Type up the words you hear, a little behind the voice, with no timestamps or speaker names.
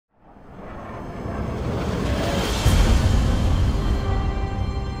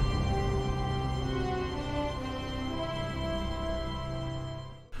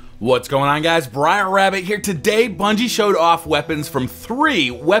What's going on, guys? Briar Rabbit here. Today, Bungie showed off weapons from 3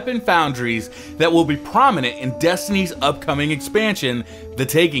 weapon foundries that will be prominent in Destiny's upcoming expansion, The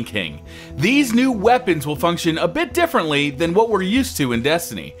Taken King. These new weapons will function a bit differently than what we're used to in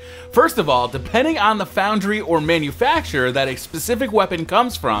Destiny. First of all, depending on the foundry or manufacturer that a specific weapon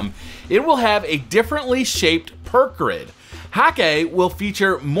comes from, it will have a differently shaped perk grid. Hake will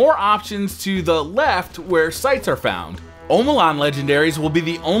feature more options to the left where sights are found. Omelon legendaries will be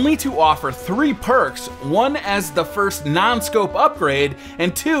the only to offer 3 perks, 1 as the first non-scope upgrade,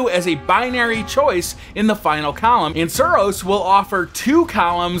 and 2 as a binary choice in the final column. And Suros will offer 2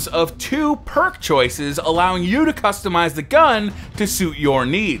 columns of 2 perk choices, allowing you to customize the gun to suit your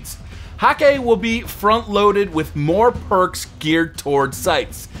needs. Hake will be front-loaded with more perks geared towards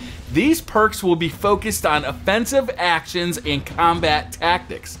sights. These perks will be focused on offensive actions and combat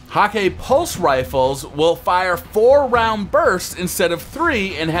tactics. Hake pulse rifles will fire 4-round bursts instead of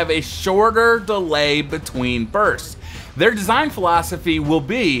 3 and have a shorter delay between bursts. Their design philosophy will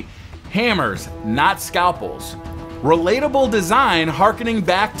be hammers, not scalpels. Relatable design harkening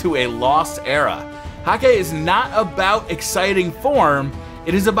back to a lost era. Hake is not about exciting form,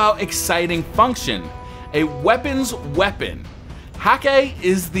 it is about exciting function. A weapon's weapon. Hake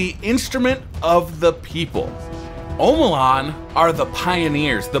is the instrument of the people. Omelon are the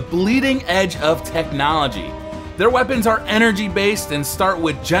pioneers, the bleeding edge of technology. Their weapons are energy based and start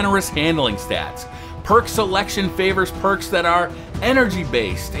with generous handling stats. Perk selection favors perks that are energy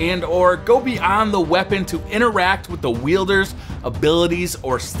based and or go beyond the weapon to interact with the wielder's abilities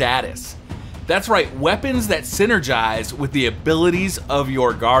or status. That's right, weapons that synergize with the abilities of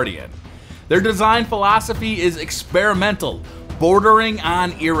your guardian. Their design philosophy is experimental, bordering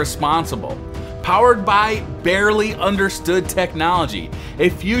on irresponsible. Powered by barely understood technology, a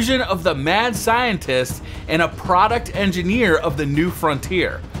fusion of the mad scientist and a product engineer of the new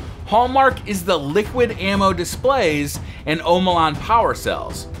frontier. Hallmark is the liquid ammo displays and Omelon power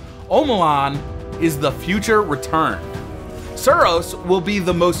cells. Omelon is the future return. Suros will be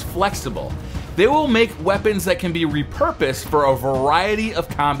the most flexible. They will make weapons that can be repurposed for a variety of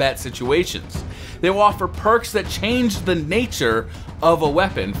combat situations. They will offer perks that change the nature of a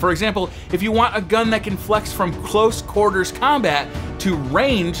weapon. For example, if you want a gun that can flex from close quarters combat to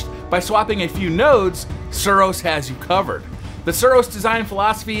ranged by swapping a few nodes, Suros has you covered. The Suros design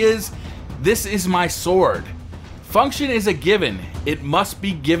philosophy is, this is my sword. Function is a given, it must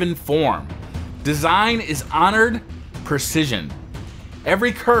be given form. Design is honored precision.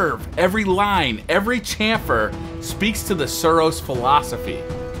 Every curve, every line, every chamfer speaks to the Suros philosophy.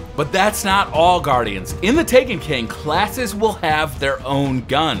 But that's not all, Guardians. In the Taken King, classes will have their own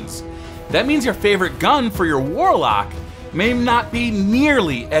guns. That means your favorite gun for your Warlock may not be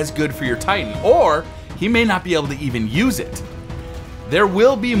nearly as good for your Titan, or he may not be able to even use it. There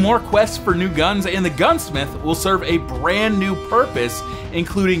will be more quests for new guns, and the Gunsmith will serve a brand new purpose,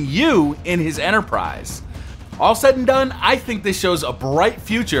 including you in his enterprise. All said and done, I think this shows a bright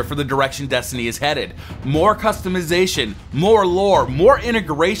future for the direction Destiny is headed. More customization, more lore, more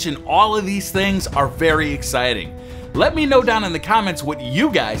integration, all of these things are very exciting. Let me know down in the comments what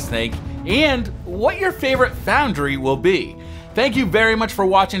you guys think and what your favorite foundry will be. Thank you very much for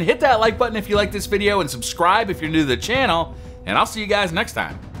watching. Hit that like button if you like this video and subscribe if you're new to the channel, and I'll see you guys next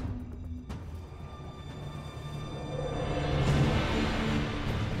time.